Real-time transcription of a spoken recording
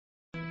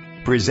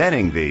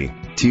Presenting the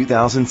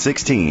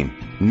 2016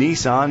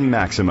 Nissan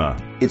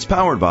Maxima. It's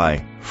powered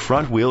by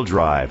front-wheel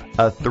drive,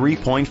 a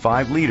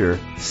 3.5-liter,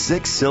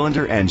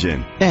 6-cylinder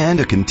engine, and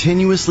a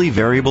continuously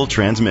variable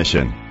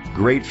transmission.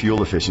 Great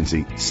fuel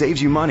efficiency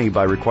saves you money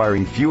by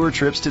requiring fewer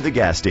trips to the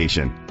gas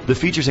station. The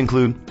features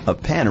include a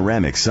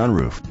panoramic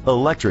sunroof,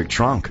 electric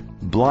trunk,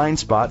 blind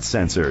spot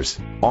sensors,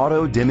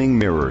 auto-dimming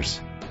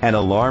mirrors, an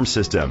alarm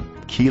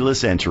system,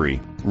 keyless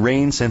entry,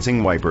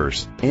 rain-sensing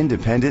wipers,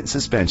 independent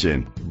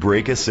suspension,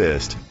 brake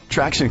assist,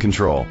 traction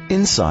control.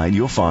 Inside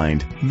you'll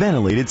find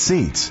ventilated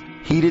seats,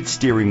 heated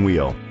steering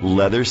wheel,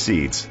 leather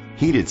seats,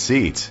 heated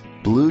seats,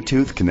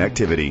 Bluetooth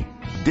connectivity,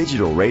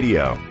 digital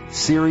radio,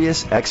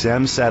 Sirius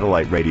XM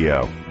satellite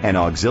radio, and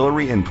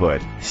auxiliary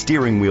input,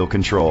 steering wheel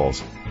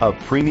controls, a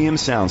premium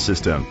sound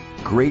system.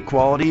 Great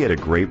quality at a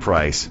great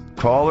price.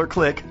 Call or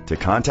click to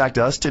contact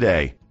us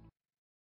today.